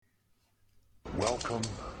Welcome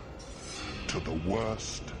to the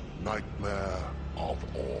worst nightmare of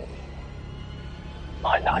all.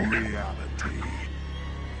 My life. Reality.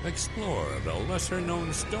 Explore the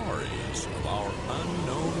lesser-known stories of our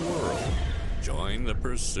unknown world. Join the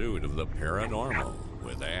pursuit of the paranormal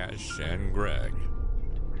with Ash and Greg.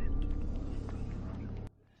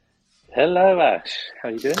 Hello, Ash. How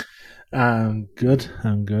you doing? I'm good.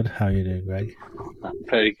 How are you doing, Greg? I'm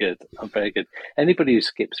very good. Anybody who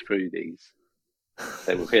skips through these,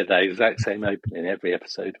 they will hear the exact same opening every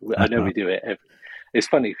episode. I know we do it. It's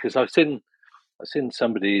funny because I've seen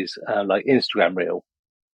somebody's like Instagram reel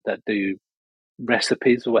that do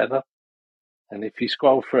recipes or whatever, and if you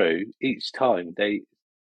scroll through each time, they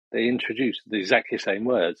introduce the exactly same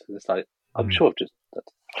words. And it's like I'm sure I've just.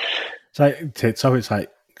 It's like TikTok. It's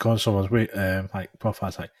like going on someone's like profile.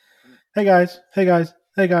 It's like, hey guys. I'm like,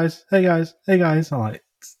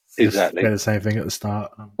 exactly the same thing at the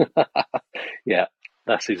start. Yeah,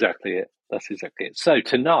 that's exactly it. So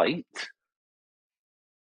tonight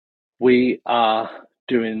we are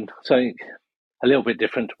doing something a little bit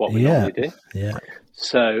different to what we normally do. Yeah.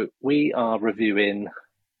 So we are reviewing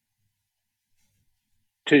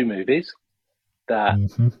two movies that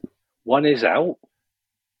one is out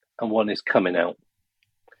and one is coming out.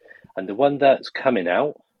 And the one that's coming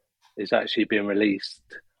out is actually being released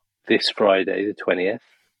this Friday, the 20th,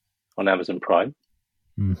 on Amazon Prime,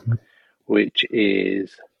 which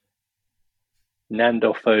is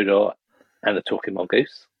Nandor Fodor and the Talking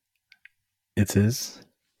Mongoose. It is.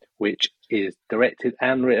 Which is directed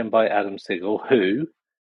and written by Adam Sigal, who,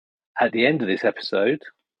 at the end of this episode,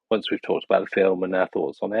 once we've talked about the film and our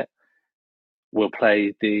thoughts on it, will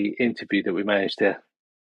play the interview that we managed to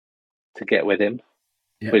get with him,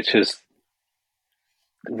 which is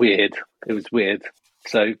weird. It was weird.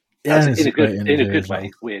 So in a good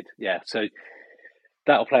way, weird. Yeah. So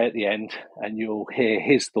that'll play at the end, and you'll hear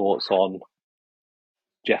his thoughts on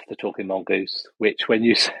Jeff the Talking Mongoose. Which, when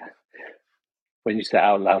you say it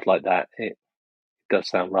out loud like that, it does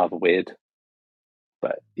sound rather weird.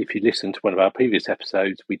 But if you listen to one of our previous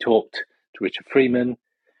episodes, we talked to Richard Freeman,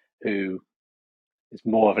 who is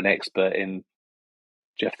more of an expert in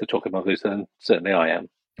Jeff the Talking Mongoose than certainly I am.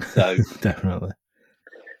 So definitely.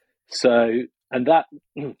 So, and that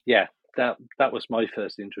was my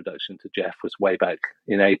first introduction to Jeff, was way back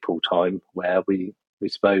in April time, where we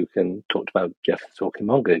spoke and talked about Jeff the Talking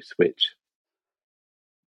Mongoose, which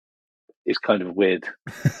is kind of weird.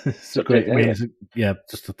 It's a great way. Yeah,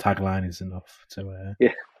 just the tagline is enough to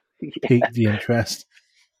pique the interest.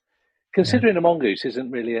 Considering a mongoose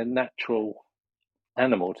isn't really a natural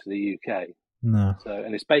animal to the UK. No. So,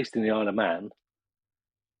 and it's based in the Isle of Man.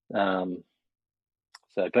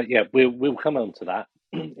 But yeah, we'll come on to that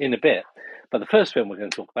in a bit. But the first film we're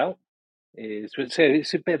going to talk about is,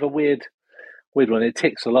 it's a bit of a weird one. It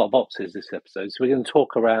ticks a lot of boxes, this episode. So we're going to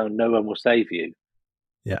talk around No One Will Save You.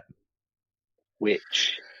 Yeah.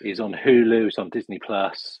 Which is on Hulu, it's on Disney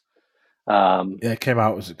Plus. It came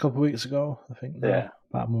out, was it a couple of weeks ago, I think? Yeah.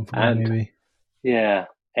 About a month ago, maybe. Yeah.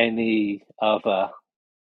 Any other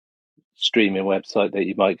streaming website that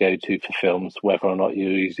you might go to for films, whether or not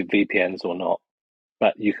you're using VPNs or not.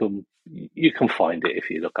 But you can find it if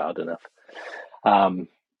you look hard enough.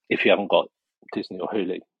 If you haven't got Disney or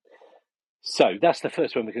Hulu. So that's the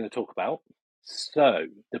first one we're going to talk about. So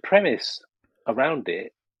the premise around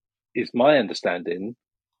it is my understanding.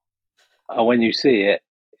 When you see it,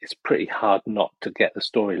 it's pretty hard not to get the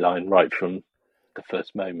storyline right from the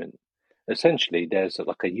first moment. Essentially, there's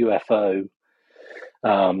like a UFO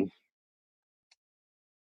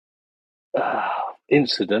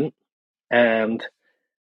incident, and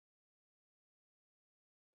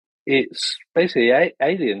it's basically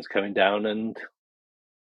aliens coming down and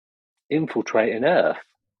infiltrating Earth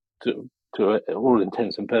to all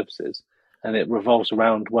intents and purposes, and it revolves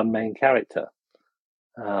around one main character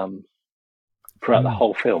throughout the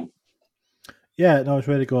whole film. Yeah, no, it's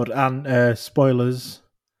really good. And spoilers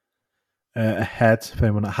ahead for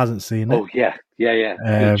anyone that hasn't seen it. Oh yeah.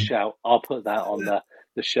 Good shout. I'll put that on the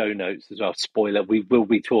show notes as well. Spoiler: we will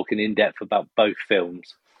be talking in depth about both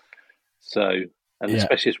films. So. And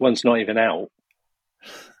especially as one's not even out.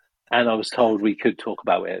 And I was told we could talk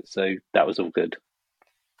about it, so that was all good.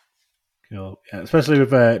 Cool. Yeah, especially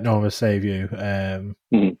with No One Will Save You. The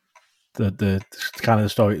kind of the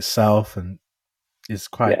story itself and is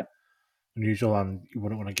quite unusual, and you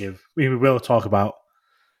wouldn't want to give... We will talk about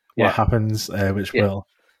what happens, which will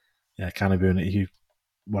kind of ruin it if you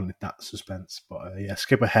wanted that suspense. But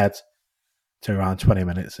skip ahead to around 20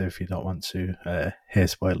 minutes if you don't want to hear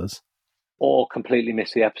spoilers. Or completely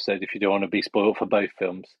miss the episode if you don't want to be spoiled for both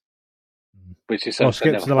films. which is Well,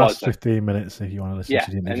 something skip to the last 15 minutes if you want to listen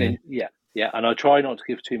to the interview. And I try not to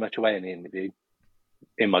give too much away in the interview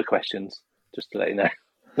in my questions, just to let you know.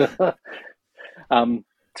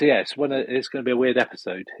 So yes, it's going to be a weird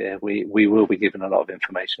episode here. We will be giving a lot of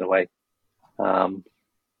information away. But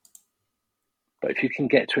if you can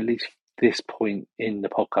get to at least this point in the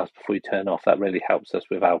podcast before you turn off, that really helps us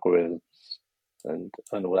with algorithms and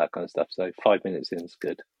all that kind of stuff. So 5 minutes in is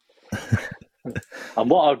good. And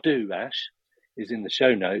what I'll do, Ash, is in the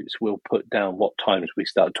show notes, we'll put down what times we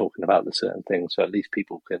start talking about the certain things, so at least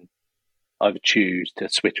people can either choose to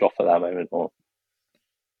switch off at that moment or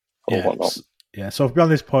whatnot. Yeah, so if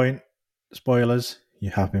beyond this point, spoilers, you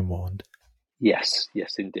have been warned. Yes,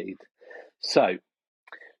 indeed. So,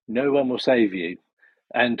 no one will save you.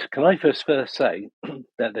 And can I first say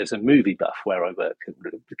that there's a movie buff where I work,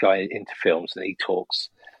 the guy into films, and he talks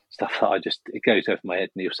stuff that it goes over my head,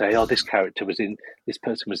 and he'll say, this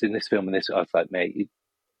person was in this film, and this. I was like, mate,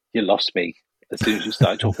 you lost me as soon as you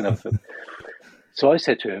started talking about them. So I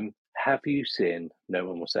said to him, have you seen No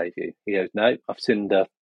One Will Save You? He goes, no, I've seen the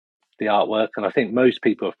artwork, and I think most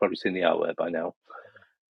people have probably seen the artwork by now.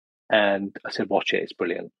 And I said, watch it, it's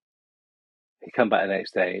brilliant. He come back the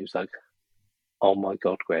next day, he was like, oh my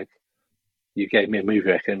God, Greg, you gave me a movie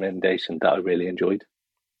recommendation that I really enjoyed.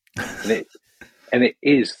 And it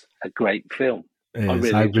is a great film. What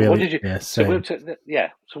did you? So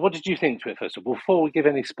what did you think to it first of all? Before we give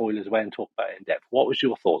any spoilers away and talk about it in depth, what was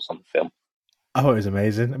your thoughts on the film? I thought it was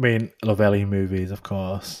amazing. I mean, I love alien movies, of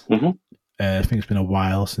course. Mm-hmm. I think it's been a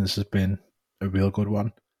while since there's been a real good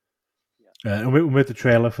one. And with the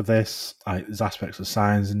trailer for this, there's aspects of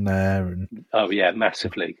science in there, and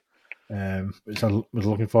massively. Which I was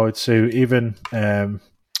looking forward to. Even the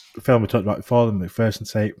film we talked about before, the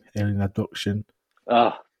McPherson tape, Alien Abduction.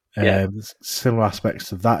 There's similar aspects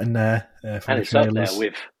to that in there. And it's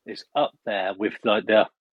up there with like the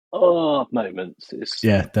moments.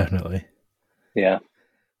 Definitely. Yeah.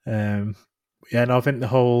 And I think the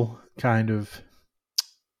whole kind of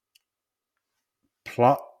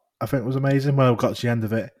plot, I think, was amazing when I got to the end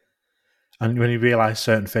of it. And when you realise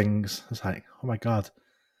certain things, it's like, oh my God.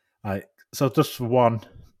 So just for one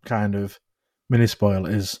kind of mini spoil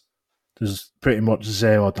there's pretty much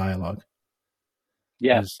zero dialogue.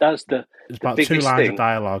 Yeah, there's about 2 lines of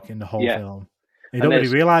dialogue in the whole film. You don't really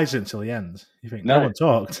realise it until the end. You think no one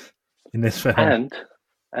talked in this film. And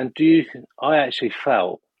I actually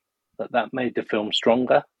felt that made the film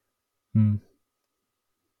stronger.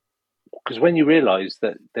 Because when you realise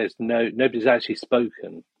that nobody's actually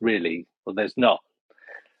spoken really, or there's no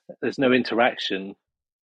interaction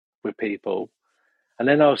with people. And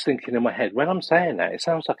then I was thinking in my head, when I'm saying that, it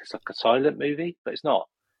sounds like it's like a silent movie, but it's not.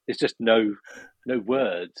 It's just no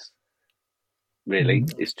words, really.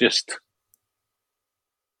 It's just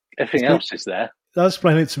everything else is there. I was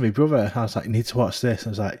explaining it to my brother. I was like, you need to watch this. I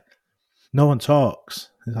was like, no one talks.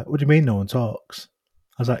 He's like, what do you mean no one talks?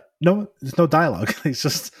 I was like, no, there's no dialogue. It's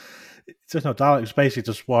just no dialogue. It's basically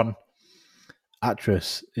just one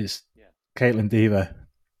actress. It's Caitlin Dever.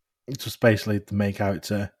 It's just basically the main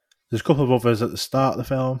character. There's a couple of others at the start of the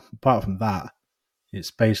film. Apart from that,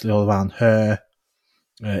 it's basically all around her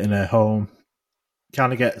in her home.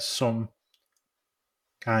 Kind of get some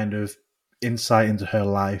kind of insight into her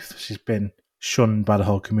life. She's been shunned by the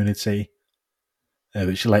whole community,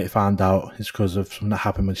 which she later found out is because of something that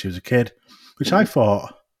happened when she was a kid, which I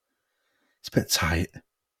thought it's a bit tight.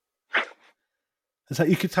 It's like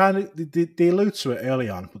you could kind of they allude to it early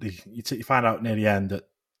on, but you find out near the end that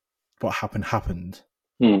what happened.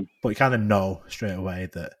 But you kind of know straight away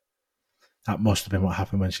that must have been what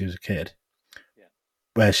happened when she was a kid,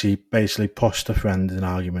 where she basically pushed a friend in an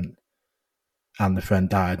argument, and the friend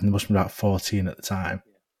died, and they must have been about 14 at the time.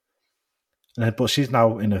 But she's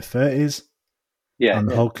now in her 30s, and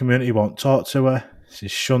the whole community won't talk to her.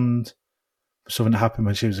 She's shunned for something that happened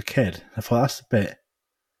when she was a kid. I thought that's a bit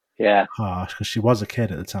harsh, because she was a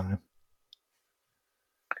kid at the time.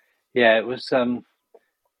 Yeah, it was. I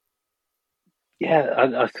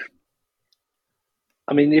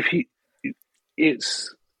mean,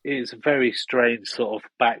 it's a very strange sort of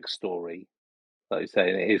backstory, like you say,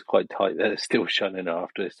 and it is quite tight. They're still shunning her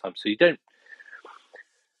after this time, so you don't.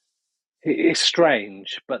 It's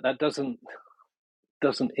strange, but that doesn't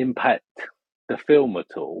impact the film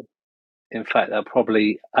at all. In fact, that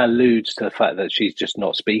probably alludes to the fact that she's just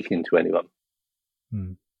not speaking to anyone.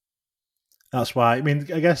 That's why. I mean,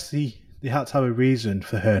 I guess they had to have a reason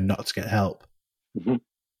for her not to get help.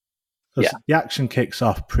 Because the action kicks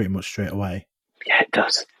off pretty much straight away. Yeah, it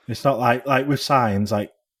does. It's not like with Signs,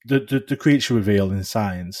 like the creature reveal in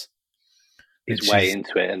Signs. It's way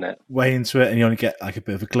into it, isn't it? Way into it, and you only get like a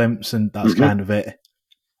bit of a glimpse, and that's kind of it.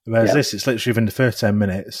 Whereas this, it's literally within the first 10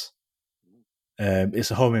 minutes.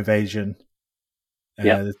 It's a home invasion.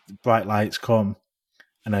 The bright lights come,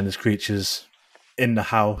 and then there's creatures in the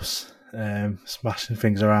house, smashing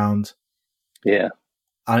things around. Yeah.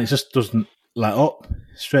 And it just doesn't let up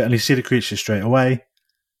straight, and you see the creatures straight away.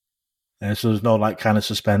 So there's no like kind of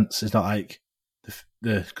suspense. It's not like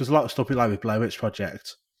because a lot of stuff we like with Blair Witch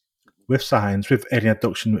Project, with signs, with alien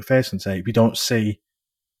abduction, with face and tape, you don't see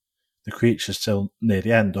the creatures till near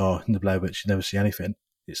the end, or in the Blair Witch, you never see anything.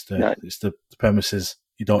 It's the premises,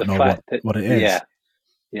 you don't know what it is. Yeah.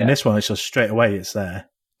 In this one, it's just straight away, it's there.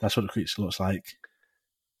 That's what the creature looks like.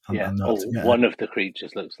 One of the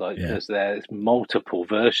creatures looks like, because there's multiple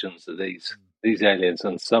versions of these aliens,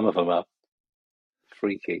 and some of them are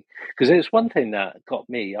freaky. Because it's one thing that got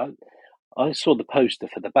me. I saw the poster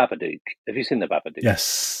for the Babadook. Have you seen the Babadook?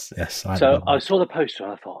 Yes. I saw the poster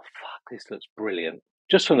and I thought, fuck, this looks brilliant.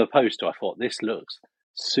 Just from the poster, I thought, this looks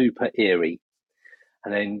super eerie.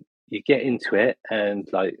 And then you get into it, and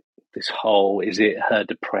like this whole, is it her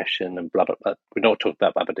depression and blah, blah, blah. We're not talking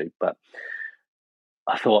about Babadook, but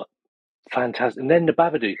I thought, fantastic. And then the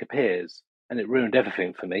Babadook appears, and it ruined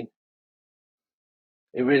everything for me.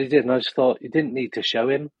 It really did. And I just thought, you didn't need to show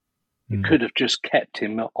him. You could have just kept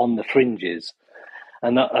him on the fringes.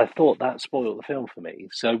 And I thought that spoiled the film for me.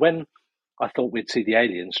 So when I thought we'd see the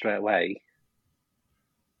aliens straight away,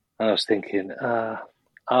 and I was thinking,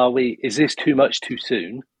 is this too much too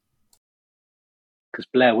soon? Because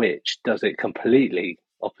Blair Witch does it completely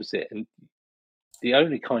opposite. And the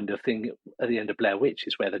only kind of thing at the end of Blair Witch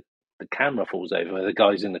is where the camera falls over, where the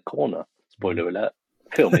guy's in the corner. Spoiler alert.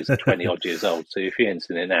 The film is 20 odd years old. So if you ain't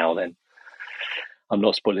seen it now, then I'm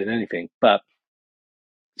not spoiling anything. But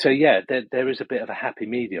so, there is a bit of a happy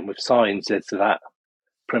medium with signs as to that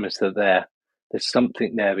premise that there's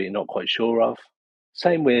something there that you're not quite sure of.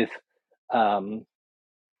 Same with 10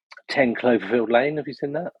 Cloverfield Lane. Have you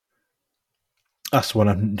seen that? That's the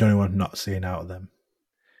only one I'm not seeing out of them.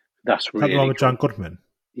 That's really the one with John Goodman?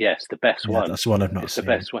 Yes, the best one. That's the one I've not seen. It's the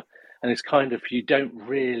best one. And it's kind of, you don't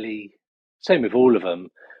really, same with all of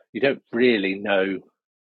them, you don't really know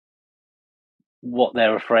what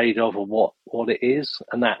they're afraid of or what it is,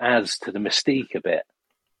 and that adds to the mystique a bit.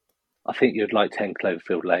 I think you'd like 10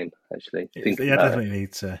 Cloverfield Lane, actually. Definitely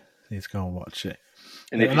need to go and watch it.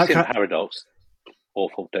 And if you've seen Paradox,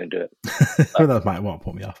 awful, don't do it. That might want to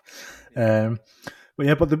put me off.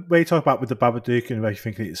 But the way you talk about with the Babadook and the way you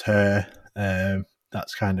think it's her,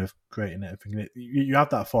 that's kind of great in everything. You have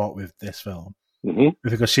that thought with this film,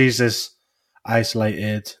 because she's this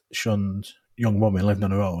isolated, shunned young woman living on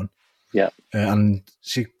her own. Yeah. And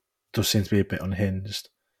she does seem to be a bit unhinged.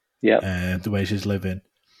 Yeah. The way she's living.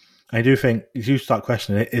 I do think, if you start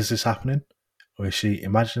questioning it, is this happening? Or is she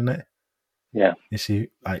imagining it? Yeah. Is he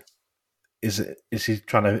is he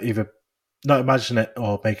trying to either not imagine it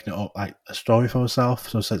or making it up like a story for herself?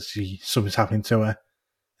 So that something's happening to her,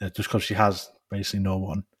 just because she has basically no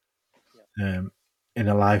one in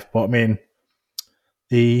her life. But I mean,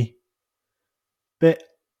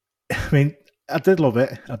 I did love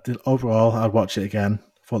it. Overall, I'd watch it again.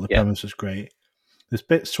 I thought the premise was great. There's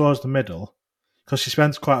bits towards the middle, because she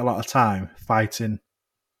spends quite a lot of time fighting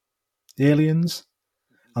the aliens,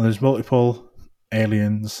 and there's multiple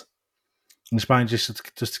aliens, and she manages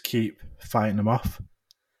just to keep fighting them off. And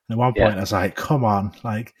at one point, I was like, come on.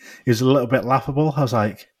 Like, it was a little bit laughable. I was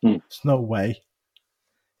like, there's no way.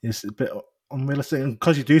 It's a bit unrealistic. And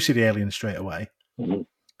because you do see the aliens straight away,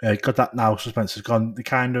 got that now, suspense has gone. The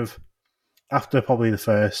kind of, after probably the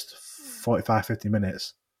first 45, 50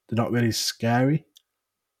 minutes, they're not really scary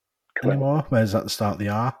anymore, whereas at the start they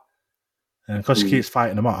are. And because she keeps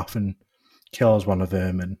fighting them off and kills one of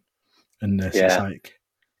them, and this, it's like,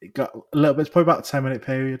 it got a little bit, it's probably about a 10-minute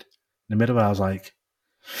period. In the middle of it, I was like,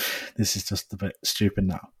 this is just a bit stupid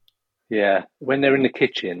now. Yeah, when they're in the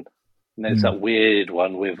kitchen, and there's that weird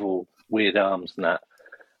one with all weird arms and that.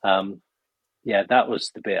 That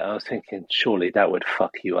was the bit I was thinking, surely that would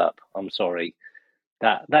fuck you up. I'm sorry.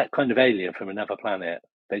 That kind of alien from another planet,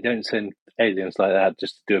 they don't send aliens like that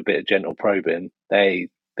just to do a bit of gentle probing. They're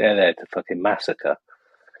there to fucking massacre.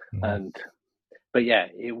 But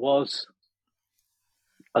it was,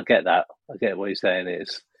 I get that. I get what you're saying.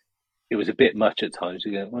 It was a bit much at times.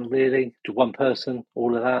 You go, well, really? To one person,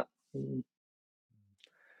 all of that?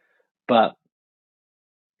 But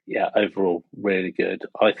overall, really good.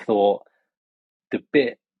 I thought the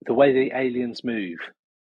way the aliens move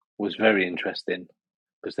was very interesting,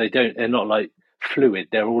 because they're not like fluid.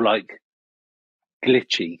 They're all like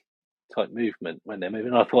glitchy type movement when they're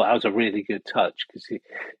moving. I thought that was a really good touch because you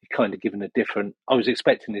kind of given a different. I was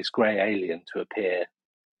expecting this grey alien to appear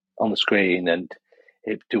on the screen and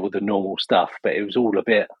it do all the normal stuff, but it was all a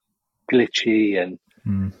bit glitchy and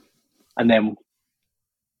then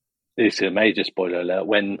this is a major spoiler alert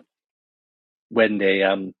when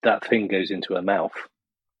the that thing goes into her mouth.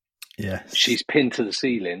 Yes, she's pinned to the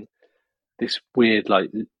ceiling. This weird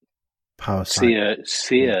parasite,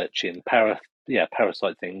 sea urchin,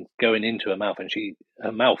 parasite thing going into her mouth, and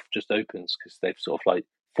her mouth just opens because they've sort of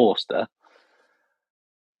forced her,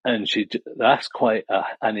 and that's quite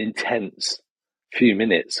an intense few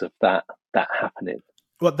minutes of that happening.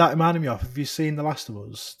 What that reminded me of? Have you seen the Last of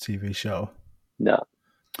Us TV show? No.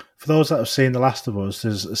 For those that have seen the Last of Us,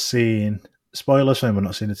 there's a scene. Spoilers for anyone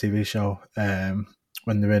not seen the TV show.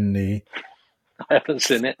 When they're in the, I haven't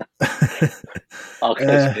seen it.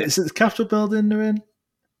 Is it the Capitol building they're in?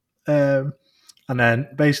 And then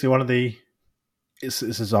basically it's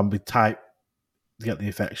a zombie type. You get the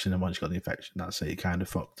infection, and once you got the infection, that's it. You kind of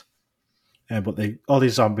fucked. But all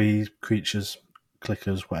these zombie creatures,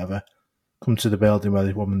 clickers, whatever, come to the building where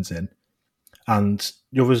the woman's in, and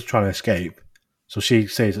the others are trying to escape. So she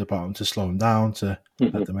stays at the bottom to slow them down, to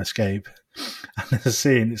let them escape. And there's a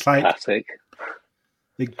scene. It's like classic.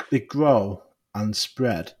 They grow and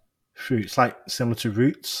spread through. It's like similar to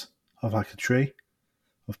roots of a tree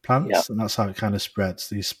of plants, and that's how it kind of spreads,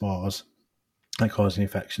 these spores that cause the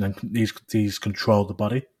infection. And these control the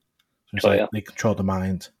body. So they control the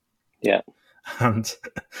mind. Yeah. And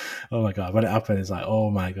oh my god, when it happened, it's like,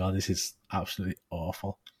 oh my god, this is absolutely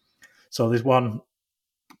awful. So there's one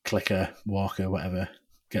clicker, walker, whatever,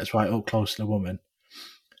 gets right up close to the woman,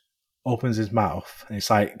 opens his mouth, and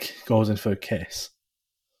it's goes in for a kiss.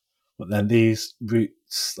 But then these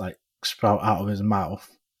roots sprout out of his mouth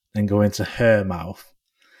and go into her mouth,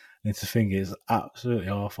 into fingers. Absolutely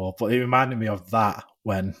awful. But it reminded me of that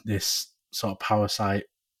when this sort of parasite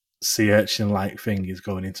sea urchin thing is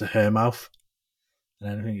going into her mouth.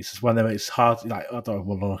 And I think it's just it's hard. I don't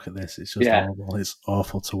want to look at this. It's just horrible. It's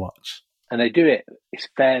awful to watch. And they do it. It's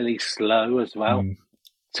fairly slow as well.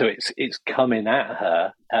 So it's coming at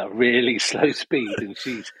her at really slow speed, and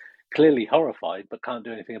she's clearly horrified but can't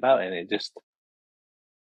do anything about it.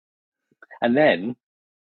 And then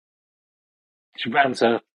she runs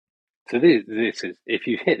her. So this is, if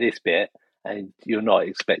you hit this bit and you're not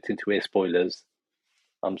expecting to hear spoilers,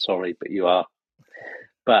 I'm sorry, but you are.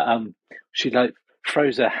 But she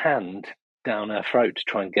throws her hand down her throat to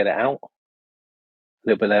try and get it out. A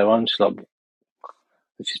little bit later on,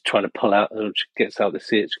 she's trying to pull out, and she gets out the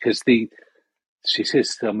stitch because she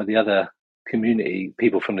says some of the other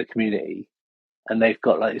people from the community, and they've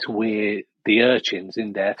got this weird, the urchins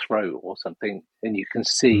in their throat or something, and you can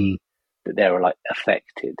see that they're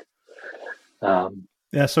affected. So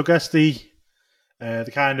I guess the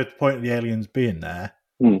kind of point of the aliens being there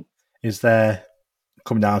is they're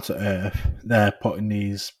coming down to Earth. They're putting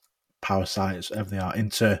these parasites, whatever they are,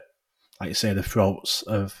 into, like you say, the throats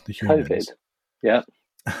of the humans. COVID. Yeah.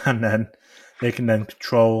 And then they can then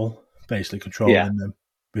control them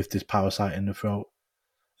with this parasite in the throat.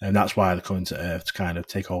 And that's why they're coming to Earth, to kind of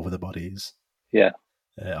take over the bodies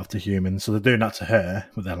of the humans. So they're doing that to her,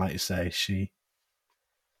 but then, like you say, she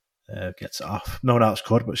gets it off. No one else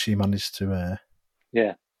could, but she managed to...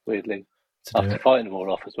 weirdly. After fighting them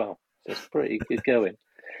all off as well. So it's pretty good going.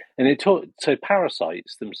 And so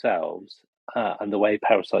parasites themselves, and the way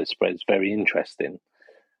parasites spread is very interesting.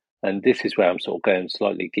 And this is where I'm sort of going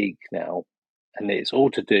slightly geek now. And it's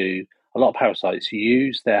all to do, a lot of parasites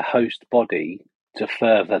use their host body to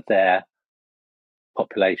further their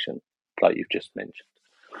population, like you've just mentioned.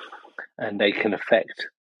 And they can affect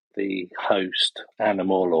the host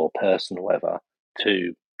animal or person or whatever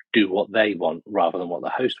to do what they want rather than what the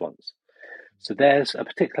host wants. So there's a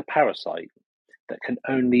particular parasite that can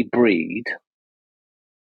only breed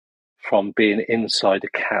from being inside a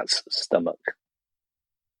cat's stomach.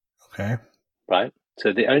 Okay. Right?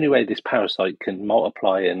 So the only way this parasite can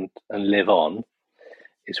multiply and live on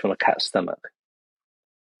is from a cat's stomach.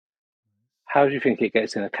 How do you think it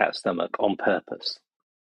gets in a cat's stomach on purpose?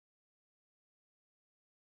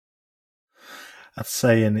 I'd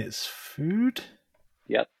say in its food.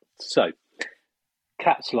 Yep. So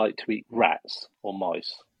cats like to eat rats or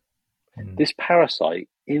mice. This parasite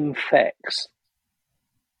infects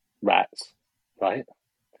rats, right?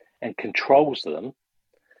 And controls them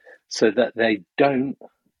so that they don't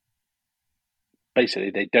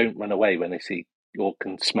run away when they see or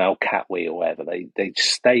can smell cat wee or whatever. They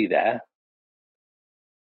stay there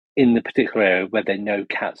in the particular area where they know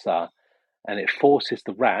cats are, and it forces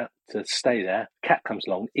the rat to stay there. Cat comes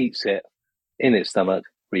along, eats it in its stomach,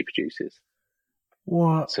 reproduces.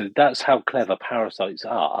 What? So that's how clever parasites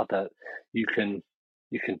are, that you can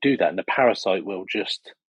do that, and the parasite will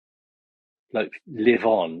just like live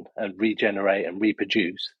on and regenerate and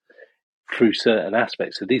reproduce through certain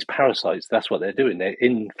aspects. So these parasites, that's what they're doing. They're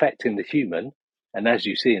infecting the human, and as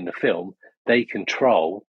you see in the film, they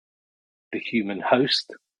control the human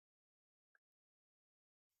host.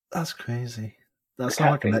 That's crazy. That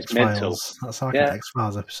sounds like an X-Files. That sounds like an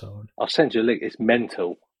X-Files episode. I'll send you a link. It's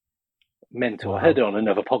mental. Wow. I heard it on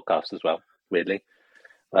another podcast as well, weirdly.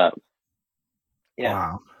 Wow.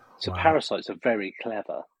 So parasites are very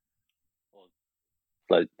clever.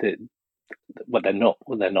 Like they're not.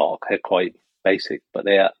 They're quite basic, but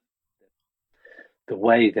they are. The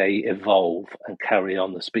way they evolve and carry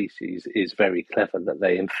on the species is very clever. That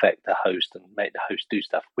they infect the host and make the host do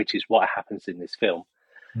stuff, which is what happens in this film.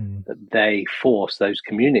 That they force those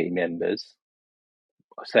community members,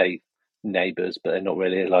 I say neighbours, but they're not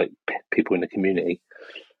really like people in the community,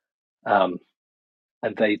 and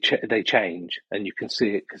they change, and you can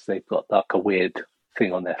see it because they've got like a weird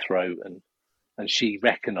thing on their throat, and she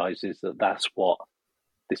recognises that that's what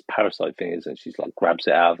this parasite thing is, and she's like grabs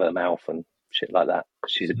it out of her mouth and shit like that.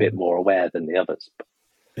 She's a bit more aware than the others.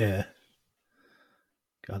 Yeah.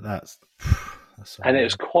 God, that's so and it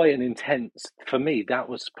was quite an intense, for me, that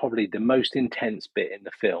was probably the most intense bit in the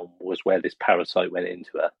film, was where this parasite went into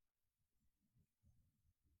her.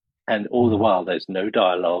 And all the while, there's no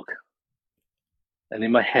dialogue. And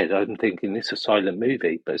in my head, I'm thinking, this is a silent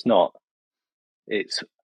movie, but it's not. It's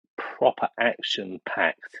proper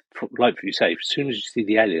action-packed. Like you say, as soon as you see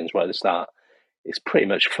the aliens right at the start, it's pretty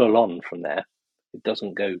much full on from there. It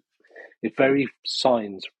doesn't go... It's very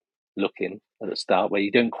signs-looking at the start, where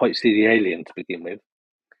you don't quite see the alien to begin with.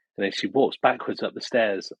 And then she walks backwards up the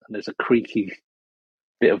stairs, and there's a creaky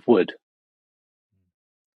bit of wood.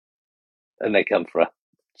 And they come for her.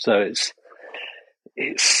 So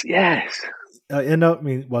it's yes. I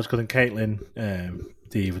mean, what's good, and Caitlin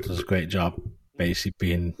Dever does a great job, basically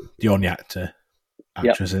being the only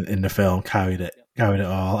actress in the film, carried it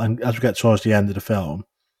all. And as we get towards the end of the film,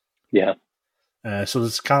 so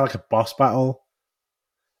there's kind of like a boss battle.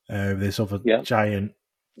 This other giant,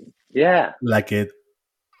 legged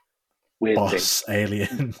weird boss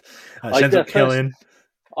alien. She ends up killing.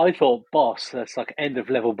 I thought boss, that's like end of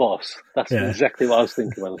level boss. That's exactly what I was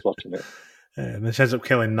thinking when I was watching it. And then she ends up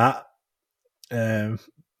killing that alien.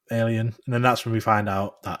 And then that's when we find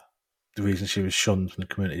out that the reason she was shunned from the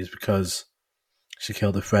community is because she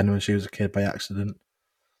killed a friend when she was a kid by accident.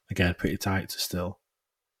 Again, pretty tight to still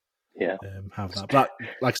have that. But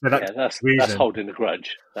like I said, that's holding a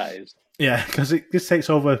grudge, that is. Yeah, because this takes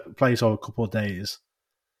place over a couple of days.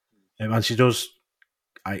 And she does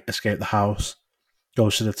escape the house,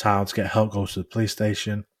 goes to the town to get help, goes to the police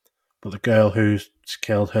station. But the girl who's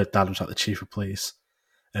killed her dad was like the chief of police.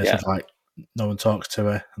 And so like, no one talks to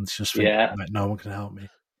her, and she just thinks, like, no one can help me.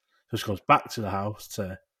 So she goes back to the house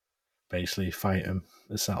to basically fight him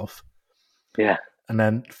herself. Yeah. And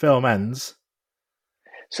then film ends.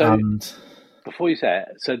 So before you say it,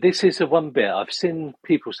 so this is the one bit I've seen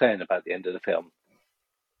people saying about the end of the film.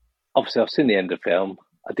 Obviously, I've seen the end of the film.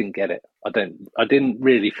 I didn't get it. I didn't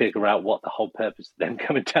really figure out what the whole purpose of them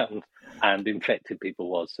coming down and infecting people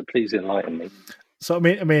was. So please enlighten me. So I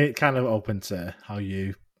mean, it kind of open to how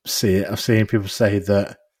you see it. I've seen people say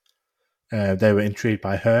that they were intrigued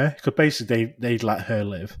by her because basically they let her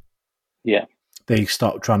live. Yeah, they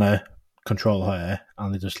stopped trying to control her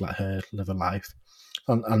and they just let her live a life.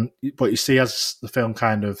 But you see, as the film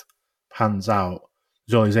kind of pans out,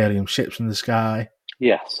 there's all these alien ships in the sky.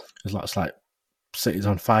 Yes, there's lots like cities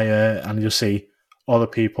on fire, and you'll see other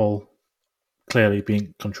people clearly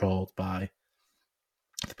being controlled by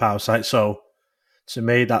the parasite. So to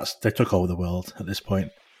me, they took over the world at this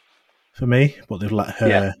point for me, but they've let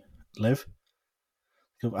her live.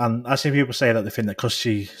 And I've seen people say that they think that because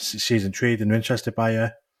she's intrigued and interested by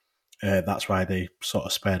her, that's why they sort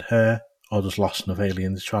of spared her, or just lost enough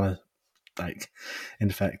aliens trying to like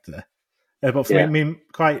infect her. But for me, I mean,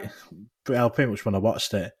 pretty much when I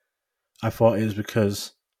watched it, I thought it was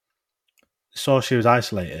because they saw she was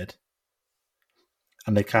isolated,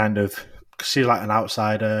 and they kind of, cause she's like an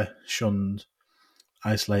outsider, shunned,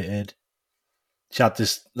 isolated. She had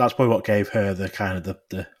this. That's probably what gave her the kind of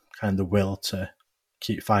the will to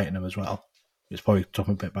keep fighting them as well. It's probably took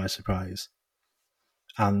them a bit by surprise,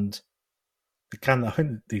 and I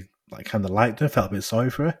think they kind of liked her, felt a bit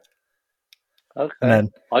sorry for her. Okay, and then,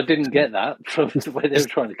 I didn't get that from the way they were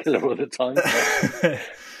trying to kill her all the time.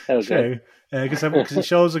 True, because it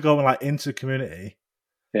shows her going like into the community,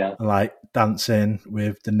 and like dancing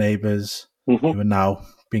with the neighbours who are now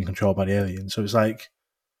being controlled by the aliens. So it's like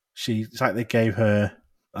it's like they gave her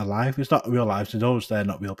a life. It's not a real life. She knows they're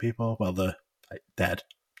not real people. Well, they're like dead,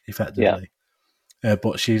 effectively. Yeah.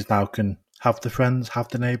 But she's now can have the friends, have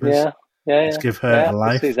the neighbours. Yeah. Let's give her a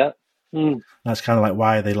life. I see that. That's kind of like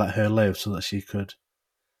why they let her live, so that she could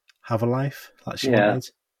have a life like she wanted.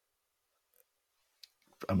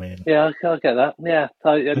 I mean, yeah, I get that. Yeah,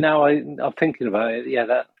 now I'm thinking about it.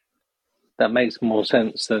 Yeah, that makes more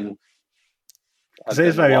sense than. It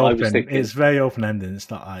is very open. It's very open ending.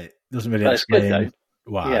 It's not like it doesn't really explain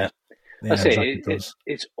why. Yeah, I see.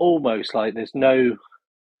 It's almost like there's no.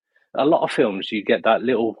 A lot of films, you get that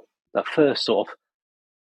first sort of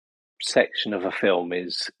section of a film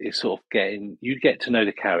is sort of you get to know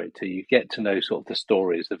the character, you get to know sort of the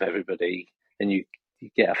stories of everybody, and you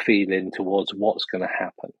get a feeling towards what's going to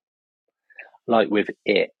happen. Like with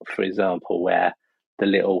It, for example, where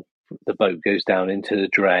the boat goes down into the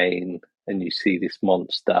drain and you see this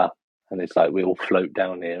monster and it's like we all float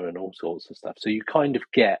down here and all sorts of stuff. So you kind of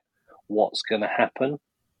get what's going to happen.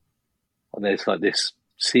 And there's like this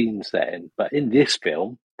scene setting. But in this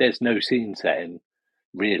film, there's no scene setting,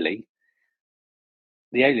 really.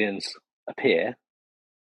 The aliens appear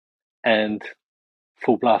and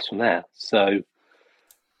full blast from there. So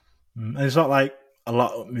it's not like a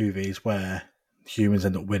lot of movies where humans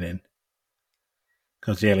end up winning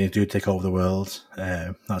because the aliens do take over the world.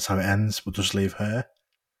 That's how it ends. We'll just leave her.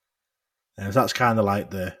 That's kind of like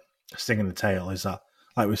the sting in the tail. Is that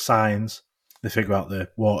like with Signs? They figure out the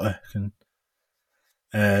water can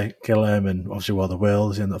kill them, and obviously War of the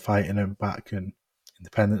Worlds end up fighting them back, and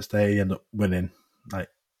Independence Day end up winning. Like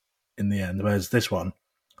in the end, whereas this one,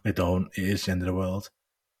 they don't. It is the end of the world.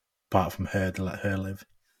 Apart from her, to let her live.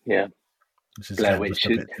 Yeah. Blair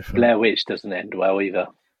Witch doesn't end well either.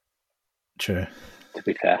 True. To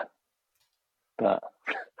be fair, but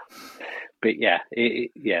yeah,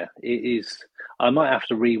 it is. I might have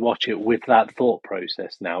to rewatch it with that thought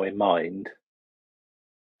process now in mind,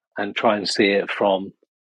 and try and see it from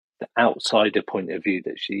the outsider point of view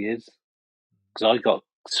that she is, because I got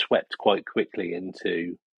swept quite quickly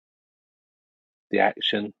into the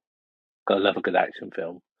action. I love a good action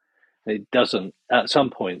film. It doesn't. At some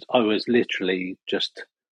points, I was literally just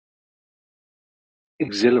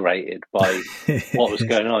exhilarated by what was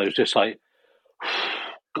going on. It was just like,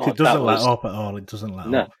 God, it doesn't let up at all. It doesn't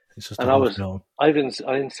let up. It's just. And I even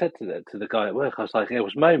said to the guy at work, I was like, there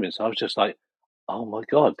was moments I was just like, oh my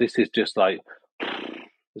God, this is just like.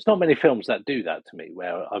 There's not many films that do that to me,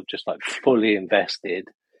 where I'm just like fully invested,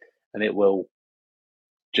 and it will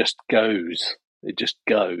just goes. It just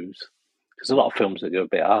goes. There's a lot of films that go a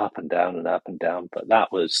bit up and down, but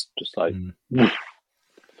that was just like,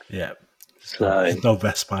 yeah. So there's no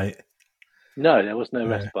respite. No, there was no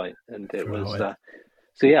respite, and it was.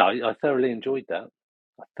 So yeah, I thoroughly enjoyed that.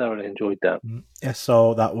 Yeah.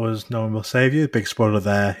 So that was No One Will Save You. Big spoiler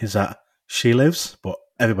there is that she lives, but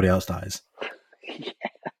everybody else dies. Yeah,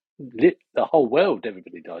 the whole world,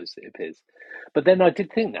 everybody dies. It appears, but then I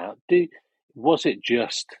did think now, was it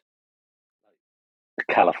just the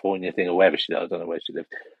California thing or wherever she lived? I don't know where she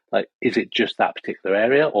lived. Like, is it just that particular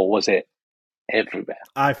area, or was it everywhere?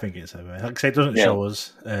 I think it's everywhere. Like I say, it doesn't show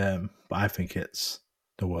us, but I think it's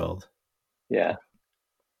the world. Yeah,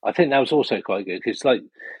 I think that was also quite good because, like,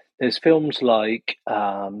 there's films like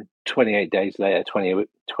 28 Days Later,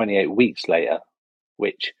 28 Weeks Later,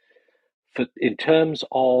 which, in terms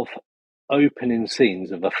of opening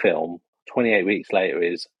scenes of a film, 28 Weeks Later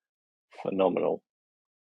is phenomenal.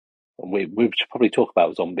 And we should probably talk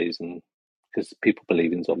about zombies, and because people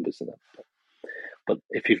believe in zombies and that. But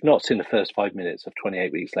if you've not seen the first 5 minutes of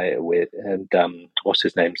 28 Weeks Later, what's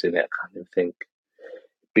his name's in it? I can't even think.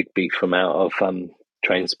 Big beef from out of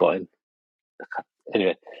Trainspotting.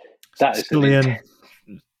 Anyway, that is Cillian.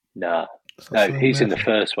 No, he's in the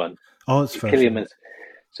first one. Oh, it's first one.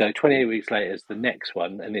 So 28 Weeks Later is the next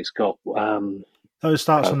one, and it's got. It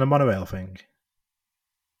starts on the monorail thing.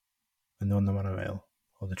 And on the monorail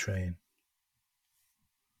or the train.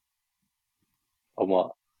 On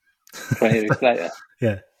what? 28 Weeks Later?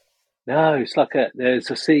 Yeah. No, it's like there's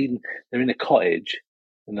a scene, they're in a cottage,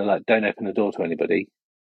 and they're like, don't open the door to anybody.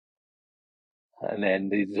 And then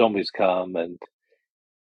the zombies come, and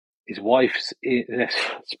his wife's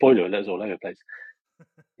spoiler alert's all over the place.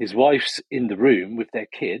 His wife's in the room with their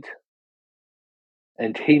kid,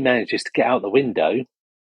 and he manages to get out the window,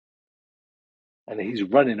 and he's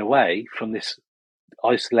running away from this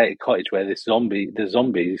isolated cottage where the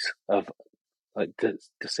zombies have like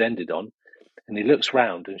descended on. And he looks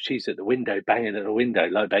round, and she's at the window, banging at the window,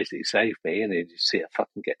 like, basically, save me. And then you see her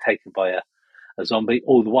fucking get taken by a zombie.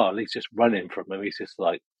 All the while, he's just running from him. He's just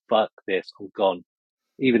like, fuck this, I'm gone.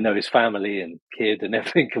 even though his family and kid and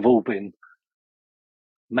everything have all been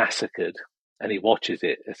massacred, and he watches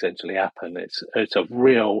it essentially happen. It's a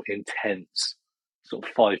real intense sort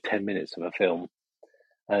of 5-10 minutes of a film,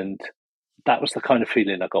 and that was the kind of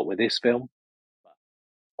feeling I got with this film.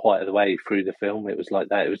 Quite the way through the film, it was like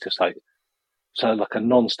that. It was just like a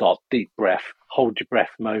non-stop deep breath, hold your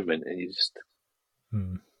breath moment, and you just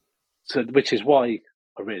so, which is why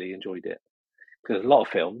I really enjoyed it, because a lot of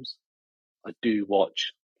films I do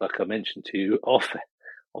watch, like I mentioned to you off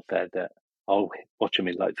air, that I'll watch them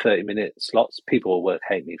in like 30-minute slots. People at work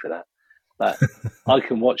hate me for that, but I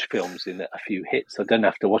can watch films in a few hits. I don't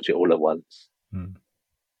have to watch it all at once,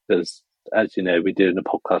 because as you know, we're doing a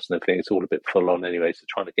podcast and everything. It's all a bit full on anyway, so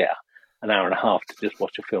trying to get an hour and a half to just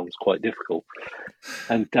watch a film is quite difficult.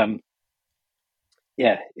 And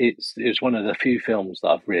it's one of the few films that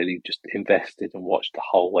I've really just invested and watched the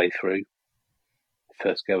whole way through.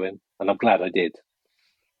 First go in, and I'm glad I did.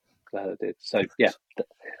 So yeah,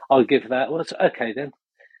 I'll give that. Well, okay then.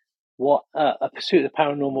 What a Pursuit of the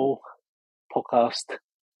Paranormal podcast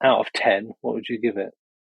out of 10? What would you give it?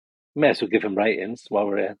 May as well give them ratings while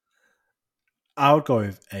we're here. I would go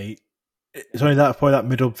with 8. It's only probably that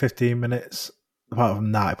middle 15 minutes. Apart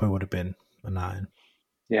from that, it probably would have been a 9.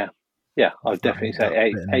 Yeah, I'd definitely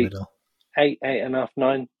say 8, 8.5,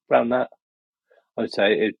 9, around that. I would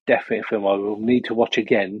say it's definitely a film I will need to watch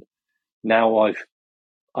again. Now I've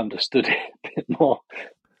understood it a bit more.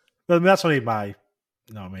 Well, I mean, that's only my,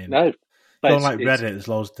 you know what I mean? No. But on like Reddit, there's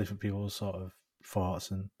loads of different people's sort of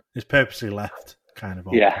thoughts, and it's purposely left kind of.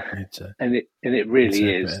 And it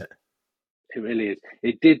really is. It really is.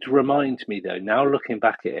 It did remind me, though, now looking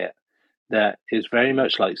back at it, that it's very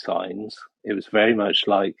much like Signs. It was very much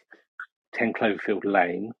like 10 Cloverfield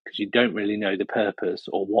Lane, because you don't really know the purpose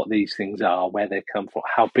or what these things are, where they come from,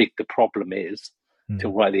 how big the problem is,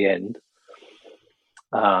 till right at the end.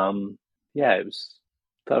 It was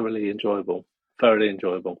thoroughly enjoyable.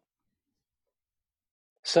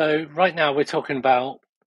 So right now we're talking about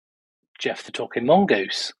Jeff the Talking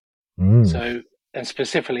Mongoose. So, and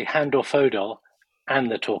specifically Nandor Fodor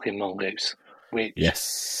and the Talking Mongoose, which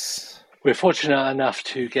we're fortunate enough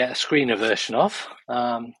to get a screener version of,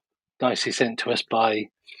 nicely sent to us by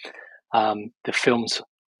the film's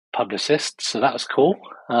publicist. So that was cool.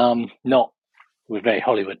 We're very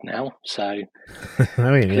Hollywood now, so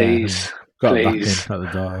please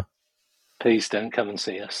don't come and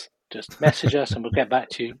see us. Just message us and we'll get back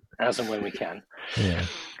to you as and when we can.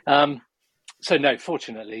 So no,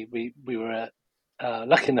 fortunately we were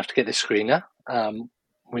lucky enough to get this screener,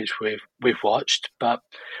 which we've watched, but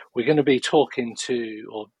we're going to be talking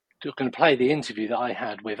to play the interview that I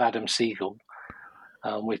had with Adam Sigal,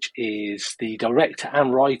 which is the director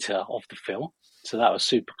and writer of the film. So that was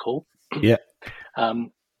super cool. Yeah.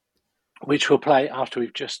 Which we'll play after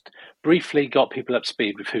we've just briefly got people up to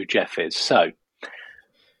speed with who Jeff is. So,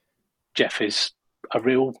 Jeff is a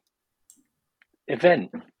real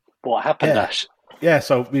event. What happened, Ash? Yeah,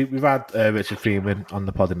 so we've had Richard Freeman on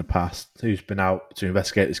the pod in the past, who's been out to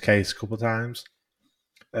investigate this case a couple of times.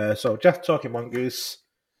 So, Jeff Talking Mongoose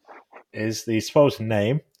is the supposed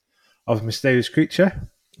name of a mysterious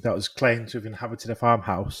creature that was claimed to have inhabited a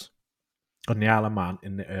farmhouse on the Isle of Man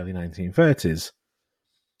in the early 1930s.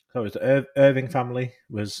 So it was the Irving family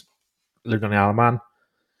lived on the Isle of Man,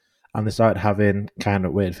 and they started having kind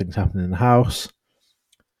of weird things happening in the house,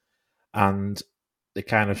 and they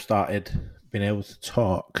kind of started being able to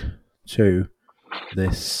talk to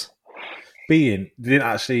this being. They didn't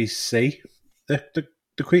actually see the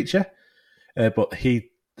creature, but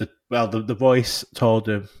the voice told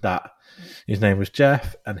them that his name was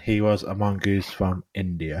Jeff and he was a mongoose from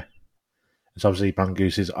India. It's obviously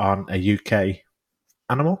mongooses aren't a UK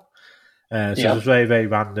animal. It was very, very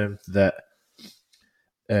random that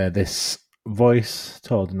this voice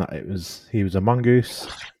told him that he was a mongoose.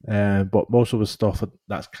 But most of the stuff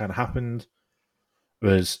that's kind of happened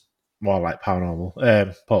was more like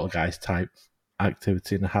paranormal, poltergeist type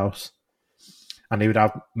activity in the house. And he would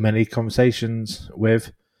have many conversations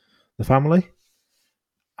with the family.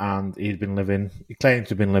 And he claimed to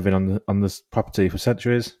have been living on this property for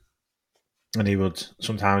centuries. And he would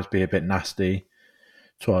sometimes be a bit nasty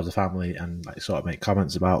towards the family and like sort of make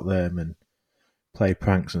comments about them and play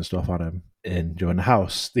pranks and stuff on them during the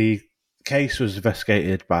house. The case was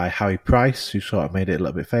investigated by Harry Price, who sort of made it a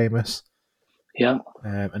little bit famous. Yeah.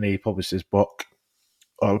 And he published his book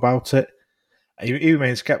all about it. He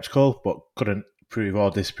remained sceptical, but couldn't prove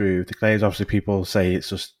or disprove the claims. Obviously, people say it's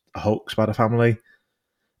just a hoax by the family,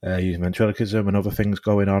 using ventriloquism and other things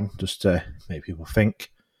going on just to make people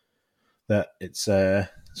think that it's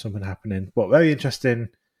something happening. But very interesting.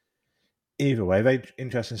 either way, very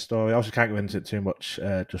interesting story. I also can't go into it too much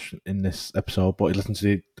just in this episode, but listen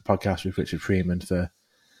to the podcast with Richard Freeman for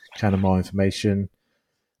kind of more information.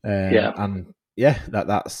 And yeah,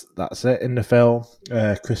 that's it in the film.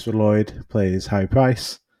 Christopher Lloyd plays Harry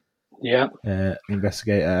Price. Yeah,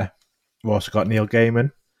 investigator. We've also got Neil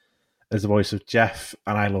Gaiman as the voice of Jeff,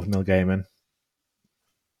 and I love Neil Gaiman.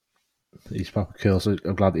 He's proper cool, so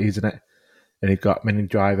I'm glad that he's in it. And you've got Minnie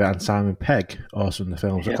Driver and Simon Pegg also in the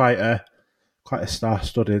film. So quite a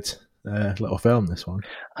star-studded little film, this one.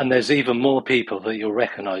 And there's even more people that you'll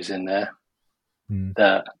recognise in there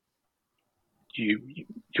that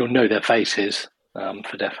you'll know their faces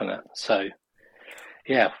for definite. So,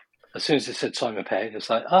 yeah, as soon as it said Simon Pegg,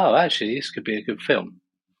 it's like, oh, actually, this could be a good film.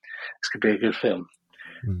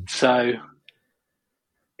 So,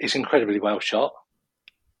 it's incredibly well shot.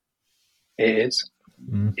 It is.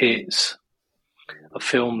 It's a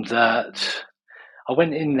film that I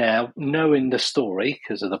went in there knowing the story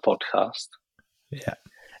because of the podcast. Yeah.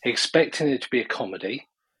 Expecting it to be a comedy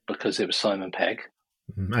because it was Simon Pegg.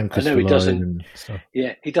 And I know he doesn't. And stuff.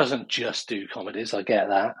 Yeah, he doesn't just do comedies. I get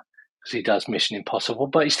that because he does Mission Impossible,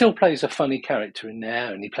 but he still plays a funny character in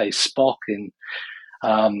there, and he plays Spock in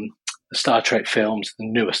the Star Trek films, the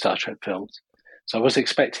newer Star Trek films. So I was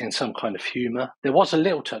expecting some kind of humour. There was a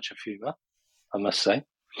little touch of humour, I must say,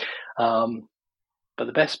 but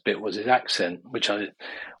the best bit was his accent, which I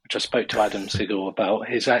spoke to Adam Sigal about.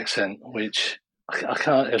 His accent, which I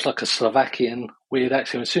can't. It was like a Slovakian weird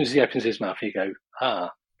accent. As soon as he opens his mouth, you go, I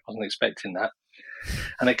wasn't expecting that.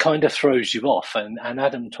 And it kind of throws you off. And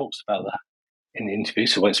Adam talks about that in the interview,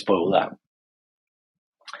 so I won't spoil that.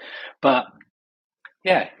 But,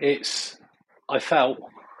 yeah, I felt,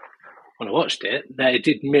 when I watched it, that it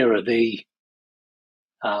did mirror the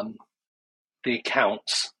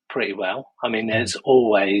accounts pretty well. I mean, there's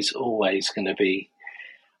always going to be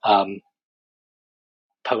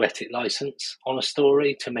poetic license on a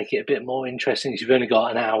story to make it a bit more interesting. You've only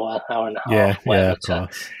got an hour and a half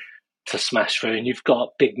to smash through, and you've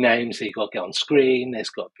got big names that you've got to get on screen.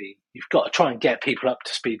 You've got to try and get people up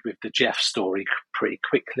to speed with the Jeff story pretty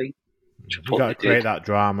quickly. You've got to create that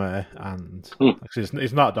drama, and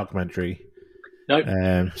it's not a documentary. No,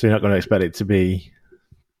 so you're not going to expect it to be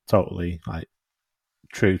totally like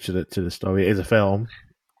true to the story. It is a film.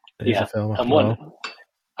 It is a film.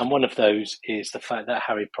 And one of those is the fact that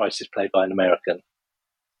Harry Price is played by an American.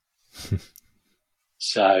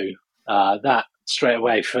 So that straight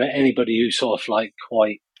away, for anybody who's sort of like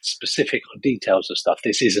quite specific on details of stuff,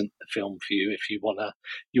 this isn't the film for you. If you wanna,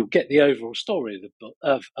 you'll get the overall story of the book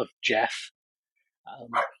of Jeff,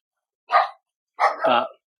 but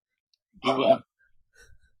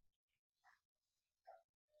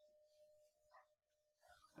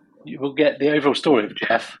you will get the overall story of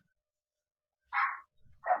Jeff.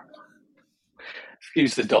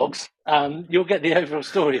 Excuse the dogs. You'll get the overall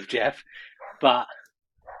story of Jeff, but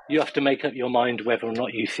you have to make up your mind whether or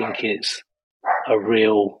not you think it's a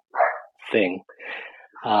real thing,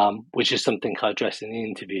 which is something I addressed in the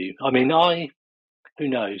interview. I mean, who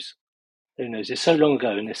knows? It's so long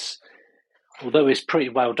ago, and although it's pretty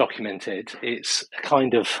well documented, it's a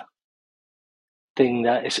kind of thing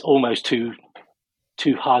that is almost too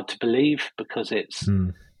hard to believe because it's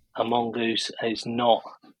a mongoose.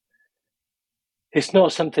 It's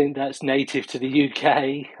not something that's native to the UK.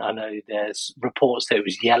 I know there's reports that it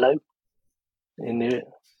was yellow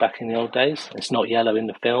back in the old days. It's not yellow in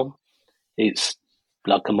the film. It's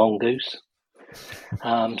like a mongoose.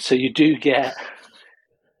 So you do get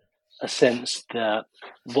a sense that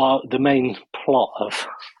while the main plot of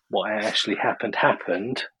what actually happened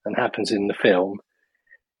and happens in the film,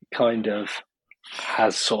 kind of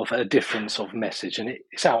has sort of a different sort of message. And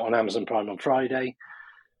it's out on Amazon Prime on Friday.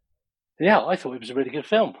 Yeah, I thought it was a really good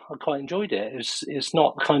film. I quite enjoyed it. It's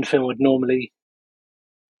not the kind of film I'd normally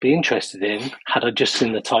be interested in had I just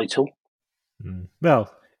seen the title.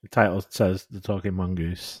 Well, the title says The Talking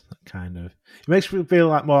Mongoose. Kind of. It makes me feel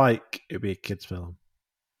more like it'd be a kid's film.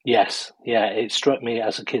 Yes, yeah. It struck me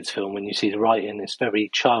as a kid's film when you see the writing. It's very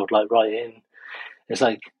childlike writing. It's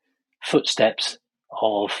like footsteps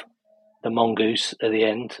of the mongoose at the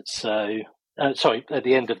end. So, at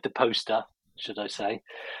the end of the poster, should I say.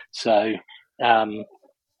 So, it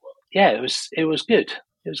was good.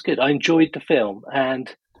 It was good. I enjoyed the film,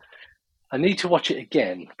 and I need to watch it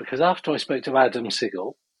again because after I spoke to Adam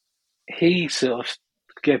Sigal, he sort of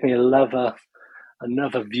gave me another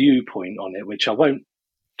viewpoint on it, which I won't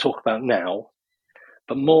talk about now,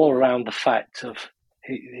 but more around the fact of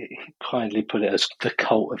he kindly put it as the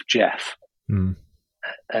cult of Jeff.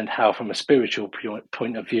 And how, from a spiritual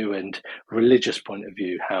point of view and religious point of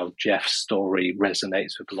view, how Jeff's story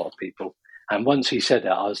resonates with a lot of people. And once he said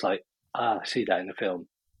that, I was like, I see that in the film.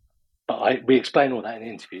 But we explain all that in the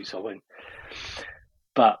interview, so I won't.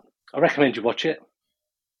 But I recommend you watch it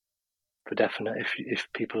for definite. If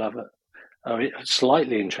people are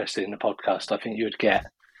slightly interested in the podcast, I think you would get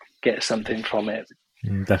something from it.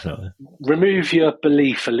 Definitely. Remove your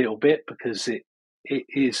belief a little bit, because it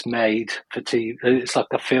is made for TV. It's like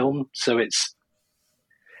a film, so it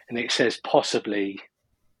says possibly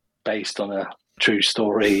based on a true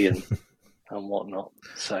story and whatnot.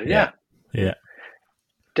 So yeah,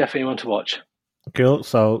 definitely want to watch. Cool.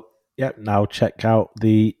 So now check out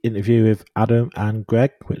the interview with Adam and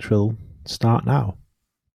Greg, which will start now.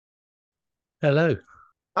 Hello.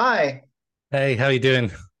 Hi. Hey, how you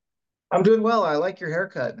doing? I'm doing well. I like your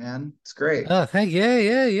haircut, man. It's great. Oh, thank you.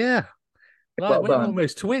 Yeah. Like, we're done.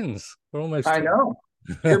 almost twins. We're almost. I know.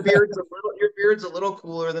 Your beard's a little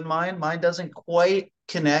cooler than mine. Mine doesn't quite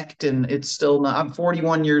connect, and it's still not. I'm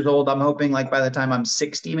 41 years old. I'm hoping, like, by the time I'm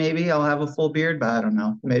 60, maybe I'll have a full beard, but I don't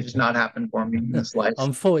know. It may just not happen for me in this life.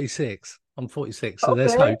 I'm 46. So okay.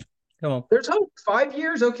 There's hope. Come on. There's hope. 5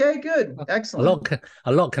 years. Okay, good. Excellent.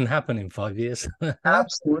 A lot can happen in 5 years.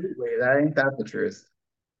 Absolutely. Ain't that the truth?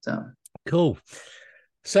 So cool.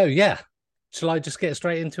 So yeah, shall I just get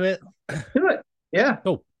straight into it? Do it. Yeah.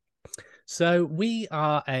 Cool. So we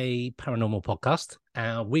are a paranormal podcast.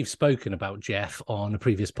 We've spoken about Jeff on a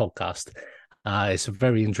previous podcast. It's a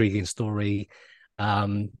very intriguing story.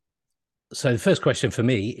 So the first question for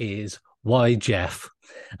me is, why Jeff?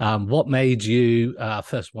 What made you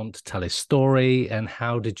first want to tell his story, and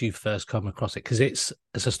how did you first come across it? Because it's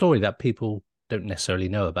a story that people don't necessarily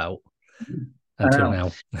know about until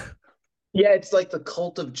now. Yeah, it's like the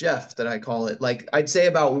cult of Jeff that I call it. Like, I'd say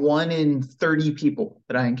about 1 in 30 people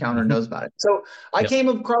that I encounter knows about it. So I came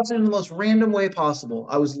across it in the most random way possible.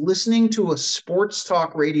 I was listening to a sports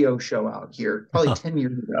talk radio show out here probably 10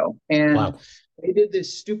 years ago. And they did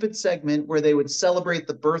this stupid segment where they would celebrate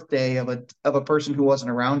the birthday of a person who wasn't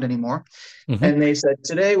around anymore. Mm-hmm. And they said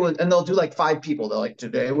and they'll do like 5 people. They're like,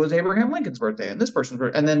 today was Abraham Lincoln's birthday and this person's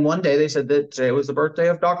birthday. And then one day they said that today was the birthday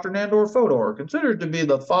of Dr. Nandor Fodor, considered to be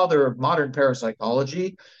the father of modern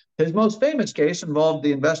parapsychology. His most famous case involved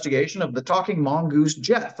the investigation of the Talking Mongoose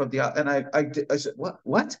Jeff and I said,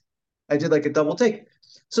 what? I did like a double take.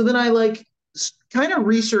 So then I like kind of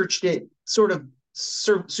researched it sort of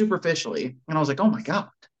superficially, and I was like, oh my God,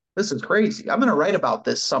 this is crazy. I'm going to write about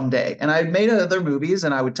this someday. And I made other movies,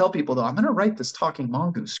 and I would tell people, though, I'm going to write this Talking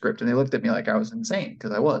Mongoose script. And they looked at me like I was insane,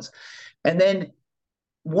 because I was. And then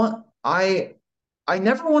I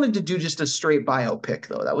never wanted to do just a straight biopic,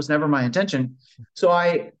 though. That was never my intention. So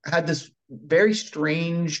I had this very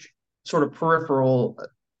strange sort of peripheral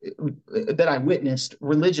that I witnessed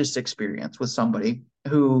religious experience with somebody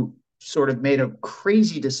who sort of made a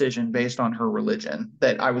crazy decision based on her religion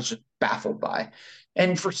that I was just baffled by.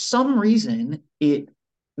 And for some reason, it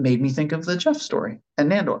made me think of the Jeff story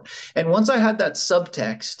and Nandor. And once I had that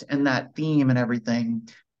subtext and that theme and everything,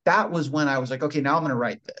 that was when I was like, okay, now I'm going to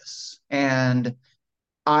write this. And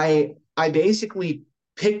I basically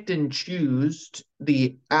picked and chose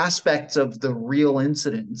the aspects of the real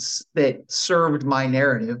incidents that served my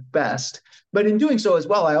narrative best. But in doing so as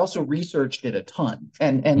well, I also researched it a ton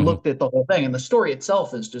and looked at the whole thing. And the story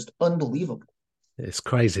itself is just unbelievable. It's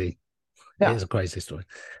crazy. Yeah. It is a crazy story.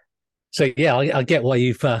 So yeah, I get why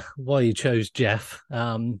you chose Jeff.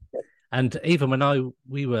 And even when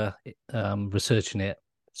we were researching it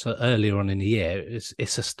so earlier on in the year,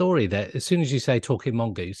 it's a story that as soon as you say Talking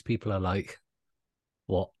Mongoose, people are like,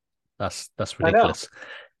 what? That's ridiculous.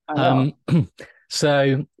 I know.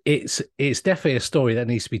 So it's definitely a story that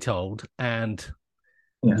needs to be told, and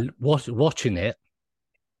watching it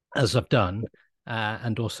as I've done,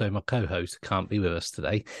 and also my co-host can't be with us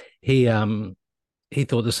today. He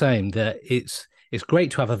thought the same, that it's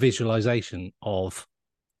great to have a visualization of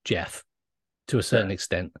Jeff to a certain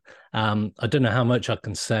extent. I don't know how much I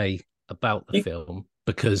can say about the film,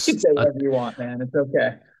 because you can say whatever you want, man. It's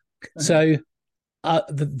okay. So.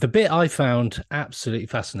 The bit I found absolutely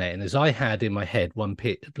fascinating is I had in my head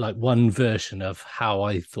one version of how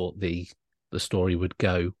I thought the story would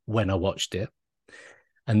go when I watched it,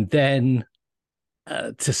 and then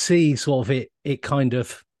to see sort of it kind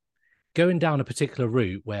of going down a particular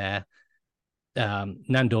route where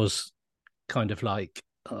Nandor's kind of like,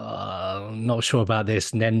 I'm not sure about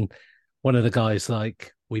this, and then one of the guys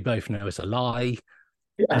like, we both know it's a lie,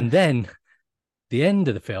 and then the end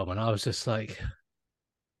of the film, and I was just like,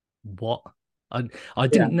 what? I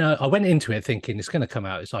didn't know. I went into it thinking it's going to come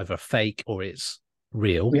out, it's either fake or it's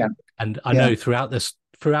real. And I know throughout this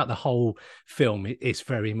throughout the whole film, it's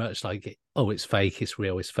very much like, oh, it's fake, it's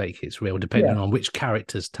real, it's fake, it's real, depending on which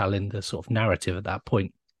character's telling the sort of narrative at that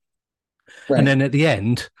point. Right. And then at the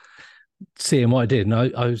end, seeing what I did,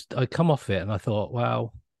 and I come off it and I thought,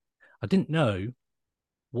 wow, I didn't know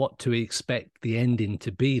what to expect the ending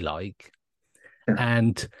to be like. Sure.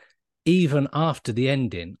 And even after the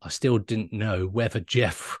ending, I still didn't know whether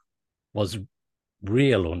Jeff was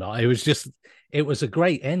real or not. It was a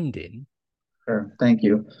great ending. Sure. Thank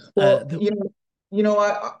you. Well,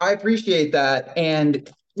 I appreciate that. And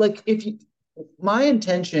like, my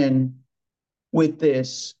intention with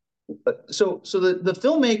this, so the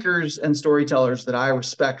filmmakers and storytellers that I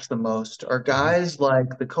respect the most are guys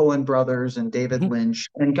like the Coen brothers and David Lynch,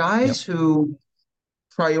 and guys who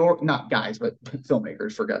not guys, but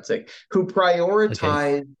filmmakers, for God's sake, who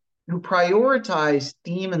prioritize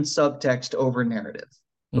theme and subtext over narrative.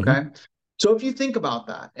 Okay. So if you think about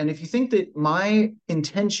that, and if you think that my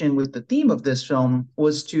intention with the theme of this film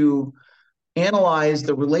was to analyze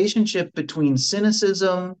the relationship between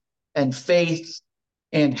cynicism and faith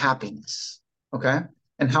and happiness, okay,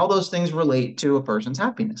 and how those things relate to a person's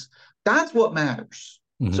happiness, that's what matters.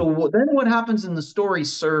 So then what happens in the story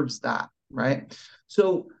serves that, right?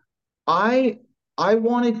 So I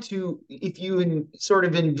wanted to, if you sort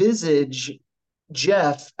of envisage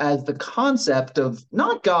Jeff as the concept of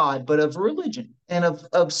not God, but of religion and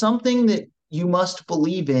of something that you must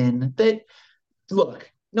believe in, that,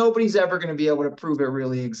 look, nobody's ever going to be able to prove it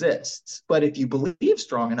really exists. But if you believe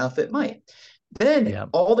strong enough, it might. Then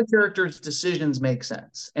all the characters' decisions make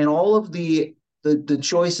sense. And all of the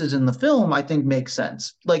choices in the film, I think, make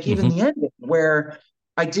sense. Like even the ending, where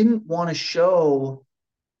I didn't want to show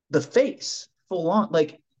the face full on.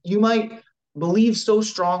 Like, you might believe so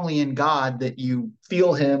strongly in God that you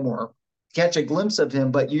feel him or catch a glimpse of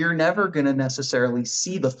him, but you're never going to necessarily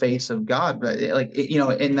see the face of God, right? Like,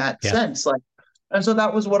 in that sense, like, and so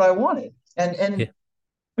that was what I wanted. And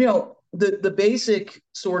the basic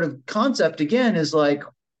sort of concept again is like,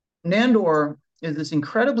 Nandor is this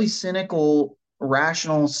incredibly cynical,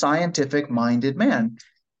 rational, scientific minded man.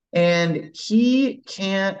 And he just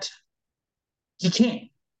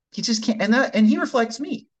can't. And he reflects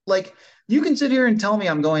me. Like, you can sit here and tell me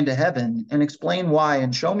I'm going to heaven and explain why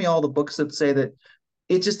and show me all the books that say that.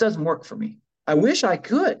 It just doesn't work for me. I wish I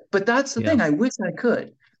could, but that's the thing. I wish I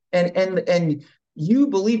could. And you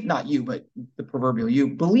believe, not you, but the proverbial you,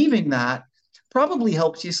 believing that probably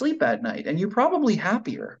helps you sleep at night. And you're probably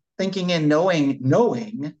happier thinking and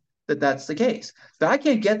knowing that that's the case. But I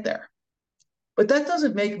can't get there. But that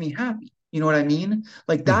doesn't make me happy. You know what I mean?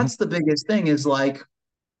 Like, that's the biggest thing, is like,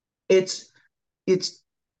 it's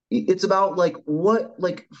about like what,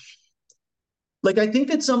 like I think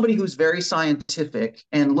that somebody who's very scientific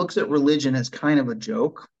and looks at religion as kind of a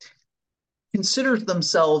joke considers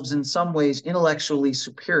themselves in some ways intellectually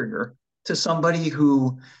superior to somebody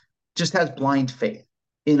who just has blind faith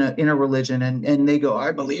in a religion, and they go,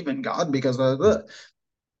 I believe in God because of that.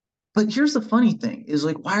 But here's the funny thing, is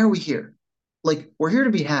like, why are we here? Like, we're here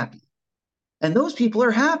to be happy. And those people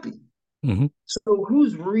are happy. So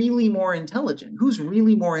who's really more intelligent? Who's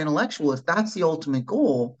really more intellectual? If that's the ultimate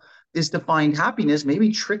goal, is to find happiness,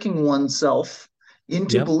 maybe tricking oneself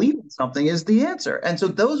into believing something is the answer. And so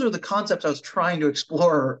those are the concepts I was trying to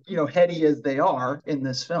explore, heady as they are, in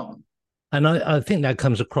this film. And I think that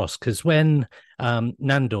comes across, because when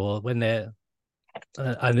Nandor, when they're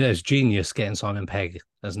and there's genius getting Simon Pegg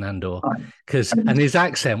as Nandor, and his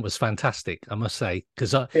accent was fantastic, I must say.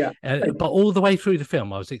 Because but all the way through the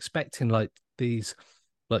film, I was expecting like these,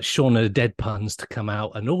 like Shaun of the Dead puns to come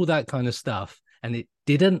out and all that kind of stuff, and it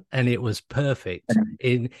didn't, and it was perfect.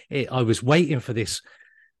 I was waiting for this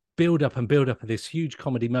build up of this huge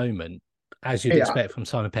comedy moment, as you'd expect from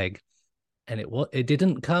Simon Pegg, and it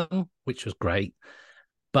didn't come, which was great.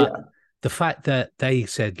 But the fact that they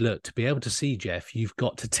said, look, to be able to see Jeff, you've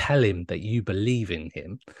got to tell him that you believe in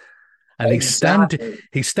him. And he's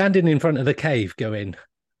standing in front of the cave going,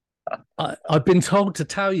 I've been told to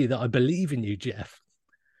tell you that I believe in you, Jeff.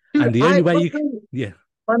 Dude, and the only way you can...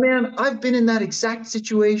 My man, I've been in that exact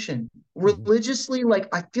situation. Religiously, like,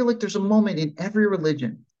 I feel like there's a moment in every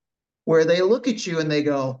religion where they look at you and they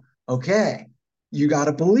go, okay, you got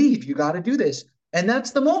to believe, you got to do this. And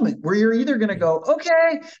that's the moment where you're either going to go,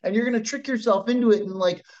 okay, and you're going to trick yourself into it and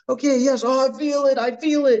like, okay, yes, I feel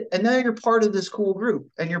it. And now you're part of this cool group,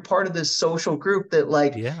 and you're part of this social group that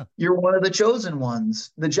like, you're one of the chosen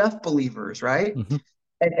ones, the Jeff believers, right?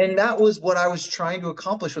 And that was what I was trying to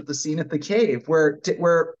accomplish with the scene at the cave, where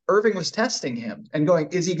Irving was testing him and going,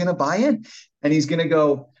 is he going to buy in? And he's going to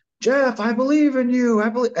go, Jeff, I believe in you.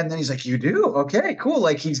 And then he's like, you do? Okay, cool.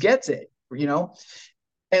 Like, he gets it,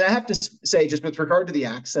 And I have to say, just with regard to the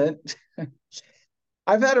accent,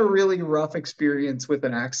 I've had a really rough experience with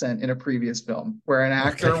an accent in a previous film where an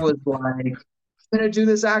actor was like, I'm going to do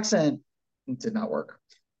this accent. It did not work.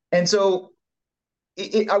 And so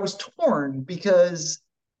I was torn because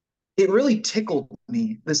it really tickled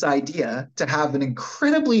me, this idea to have an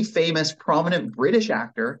incredibly famous, prominent British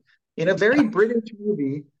actor in a very British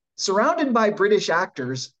movie surrounded by British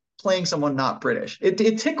actors playing someone not British. It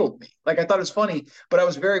tickled me. Like, I thought it was funny, but I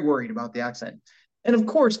was very worried about the accent. And of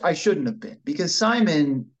course, I shouldn't have been, because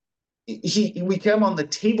Simon, we came on the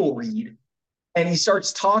table read and he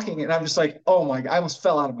starts talking, and I'm just like, oh my God, I almost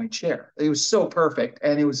fell out of my chair. It was so perfect,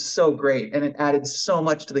 and it was so great, and it added so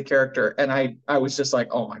much to the character. And I was just like,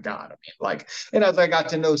 oh my God. I mean, like, and as I got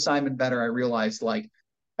to know Simon better, I realized, like,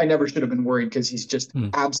 I never should have been worried because he's just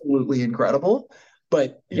absolutely incredible.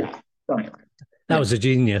 But yeah, so anyway. That was a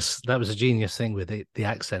genius. That was a genius thing with the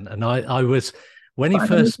accent. And I was, when he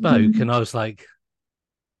first spoke, and I was like,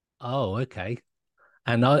 oh, okay.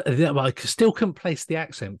 And I still couldn't place the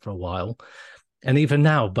accent for a while. And even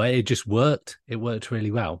now, but it just worked. It worked really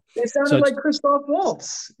well. It sounded like Christoph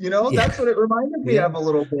Waltz, That's what it reminded me of a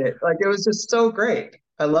little bit. Like, it was just so great.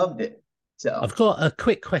 I loved it. So I've got a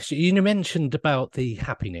quick question. You mentioned about the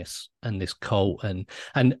happiness and this cult, and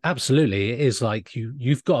absolutely, it is like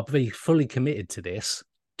you've got to be fully committed to this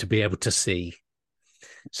to be able to see.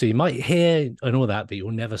 So you might hear and all that, but you'll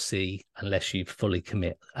never see unless you fully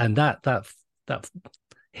commit. And that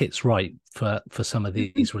hits right for some of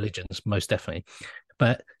these religions, most definitely.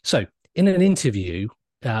 But so in an interview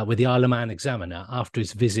with the Isle of Man Examiner after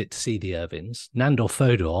his visit to see the Irvins, Nandor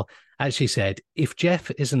Fodor actually said, if Jeff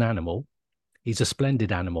is an animal, he's a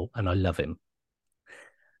splendid animal and I love him.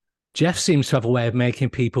 Jeff seems to have a way of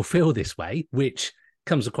making people feel this way, which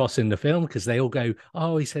comes across in the film because they all go,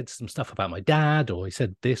 oh, he said some stuff about my dad, or he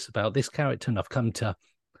said this about this character, and I've come to...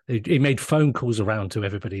 He made phone calls around to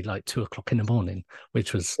everybody like 2:00 in the morning,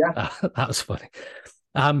 which was that was funny.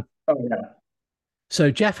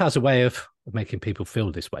 So Jeff has a way of making people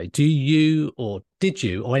feel this way. Do you, or did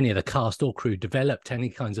you, or any of the cast or crew developed any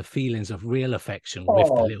kinds of feelings of real affection with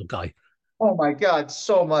the little guy? Oh my God,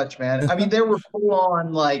 so much, man. I mean, there were full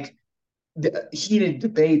on like heated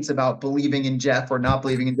debates about believing in Jeff or not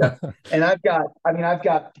believing in Jeff. And I've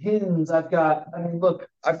got pins. Look,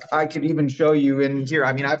 I could even show you in here.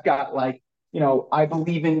 I mean, I've got like, I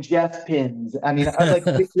believe in Jeff pins. I mean,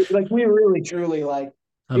 we really, truly like,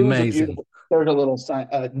 amazing. There's a little sign,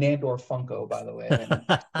 Nandor Funko, by the way.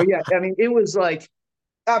 But yeah, I mean, it was like,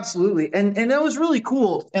 absolutely. And that was really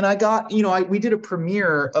cool. And I got, we did a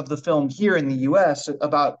premiere of the film here in the US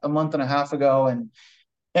about a month and a half ago.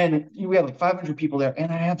 And we had like 500 people there, and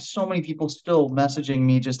I have so many people still messaging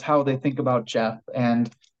me just how they think about Jeff and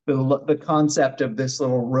the concept of this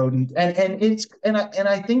little rodent, and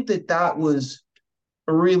I think that was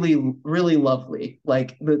really, really lovely,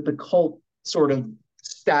 like the cult sort of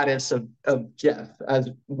status of Jeff as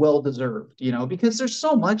well deserved, because there's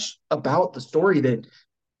so much about the story that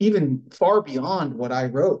even far beyond what I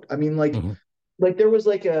wrote. I mean, like there was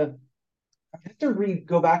like I have to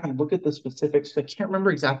go back and look at the specifics. I can't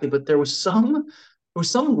remember exactly, but there was some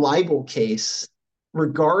libel case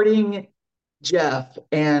regarding Jeff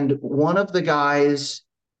and one of the guys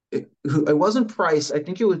who, it wasn't Price, I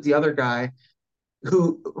think it was the other guy,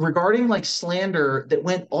 who regarding like slander that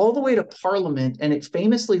went all the way to Parliament, and it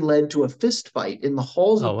famously led to a fist fight in the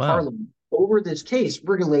halls of Parliament over this case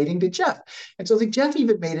relating to Jeff. And so Jeff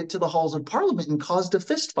even made it to the halls of Parliament and caused a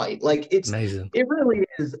fist fight. Like, it's amazing. It really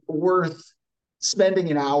is worth spending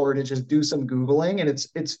an hour to just do some Googling, and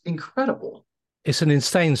it's incredible. It's an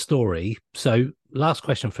insane story. So last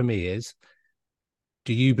question for me is,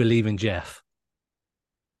 do you believe in Jeff?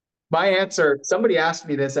 My answer, somebody asked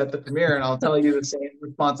me this at the premiere, and I'll tell you the same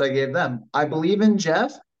response I gave them. I believe in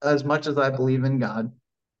Jeff as much as I believe in God.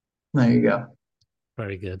 There you go.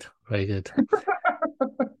 Very good. Very good.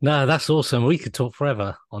 No, that's awesome. We could talk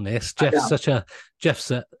forever on this.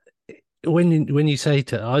 Jeff's when you say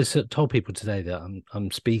I told people today that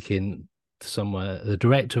I'm speaking to somewhere, the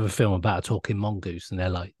director of a film about a Talking Mongoose, and they're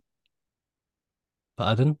like,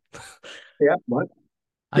 pardon? Yeah, what?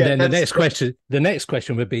 And then the next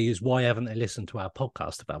question would be is, why haven't they listened to our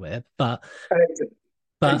podcast about it? But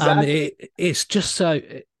exactly. It's just so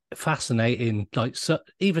fascinating. Like, so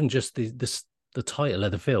even just the title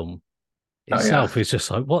of the film itself is just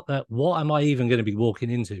like, what am I even going to be walking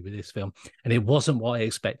into with this film? And it wasn't what I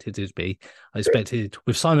expected it to be. I expected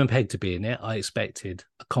with Simon Pegg to be in it, I expected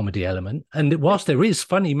a comedy element, and whilst there is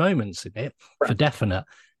funny moments in it, for definite,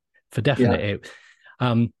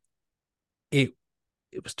 it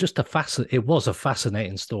was just a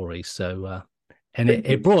fascinating story. So And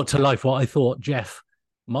it brought to life what I thought Jeff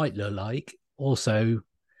might look like. Also,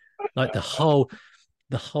 like the whole,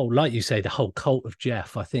 like you say, the whole cult of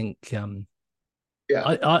Jeff. I think, I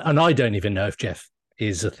don't even know if Jeff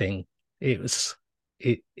is a thing. It's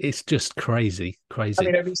just crazy. I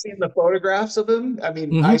mean, have you seen the photographs of him? I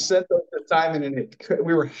mean, I sent those to Simon, and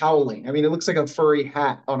we were howling. I mean, it looks like a furry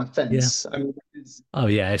hat on a fence. Yeah. I mean,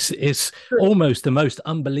 it's almost the most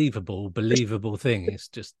believable thing.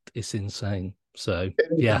 It's insane. So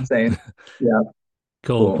insane. Yeah.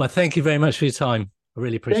 Cool. Well, thank you very much for your time. I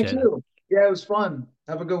really appreciate it. Thank you. Yeah, it was fun.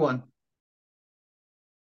 Have a good one.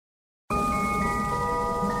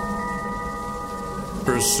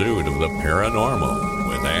 Pursuit of the Paranormal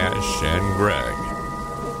with Ash and Greg.